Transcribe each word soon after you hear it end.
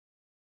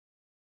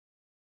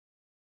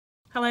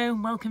Hello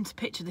and welcome to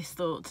Picture This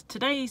Thought.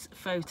 Today's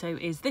photo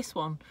is this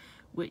one,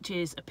 which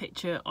is a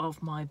picture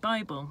of my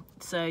Bible.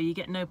 So you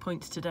get no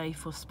points today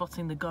for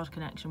spotting the God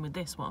connection with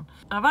this one.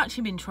 I've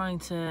actually been trying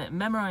to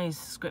memorise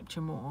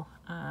scripture more.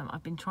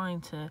 I've been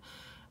trying to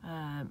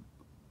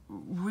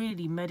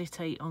really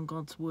meditate on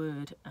God's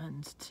word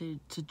and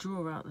to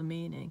draw out the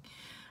meaning.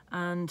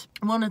 And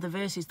one of the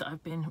verses that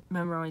I've been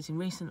memorising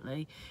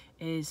recently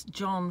is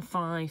John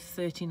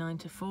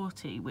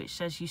 5:39-40, which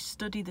says, "You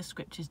study the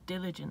scriptures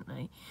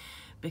diligently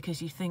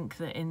because you think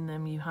that in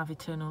them you have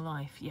eternal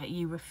life, yet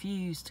you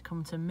refuse to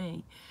come to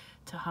me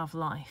to have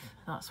life."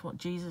 That's what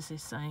Jesus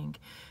is saying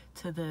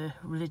to the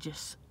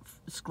religious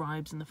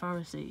scribes and the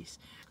Pharisees.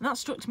 And that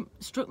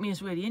struck me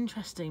as really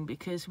interesting,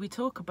 because we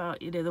talk about,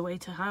 the way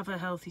to have a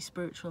healthy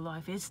spiritual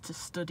life is to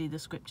study the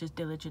scriptures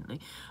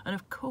diligently. And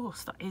of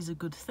course that is a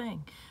good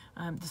thing.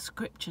 The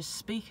scriptures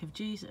speak of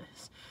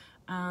Jesus,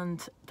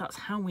 and that's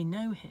how we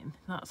know him.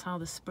 That's how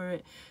the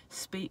Spirit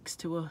speaks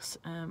to us,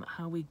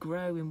 how we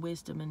grow in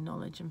wisdom and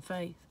knowledge and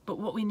faith. But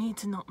what we need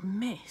to not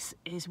miss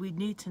is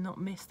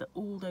that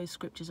all those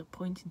scriptures are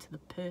pointing to the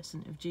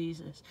person of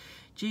Jesus.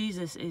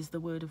 Jesus is the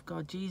Word of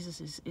God.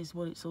 Jesus is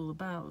what it's all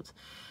about.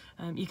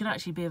 You can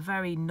actually be a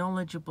very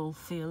knowledgeable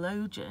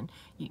theologian.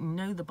 You can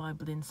know the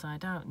Bible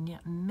inside out and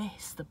yet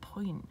miss the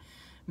point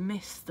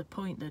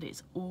that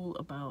it's all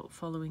about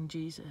following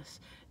Jesus,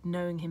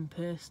 knowing him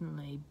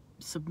personally,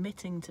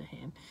 submitting to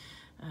him,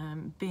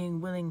 being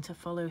willing to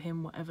follow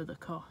him whatever the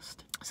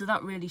cost. So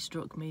that really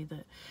struck me,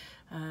 that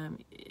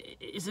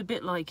it's a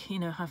bit like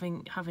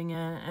having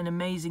an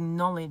amazing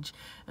knowledge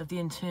of the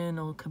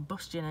internal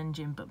combustion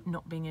engine but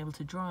not being able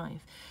to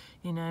drive.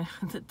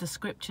 That the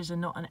scriptures are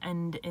not an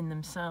end in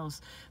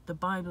themselves. The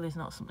Bible is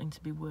not something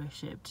to be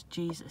worshipped.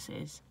 Jesus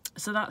is.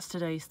 So that's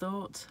today's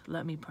thought.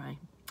 Let me pray.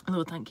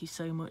 Lord, thank you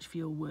so much for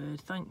your word.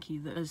 Thank you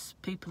that as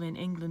people in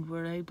England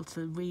we're able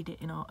to read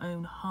it in our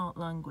own heart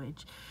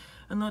language.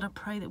 And Lord, I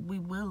pray that we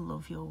will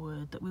love your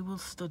word, that we will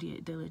study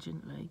it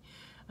diligently,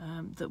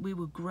 that we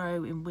will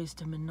grow in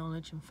wisdom and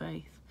knowledge and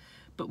faith.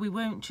 But we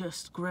won't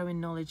just grow in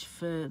knowledge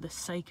for the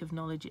sake of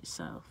knowledge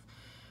itself.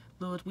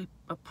 Lord,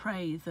 I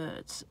pray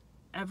that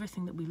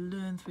everything that we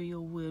learn through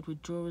your word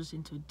would draw us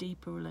into a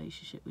deeper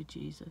relationship with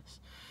Jesus,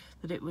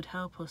 that it would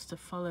help us to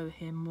follow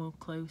him more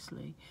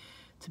closely,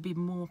 to be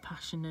more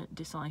passionate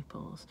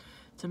disciples,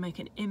 to make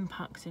an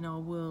impact in our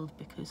world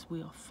because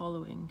we are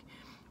following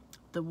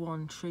the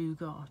one true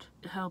God.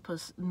 Help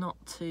us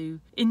not to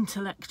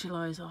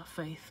intellectualize our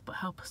faith, but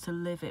help us to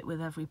live it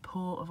with every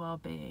pore of our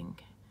being.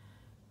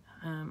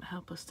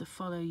 Help us to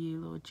follow you,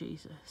 Lord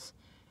Jesus,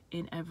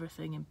 in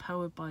everything,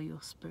 empowered by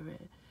your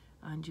Spirit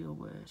and your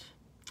word.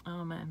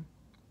 Amen.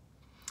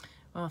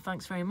 Well,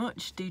 thanks very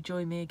much. Do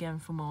join me again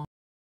for more.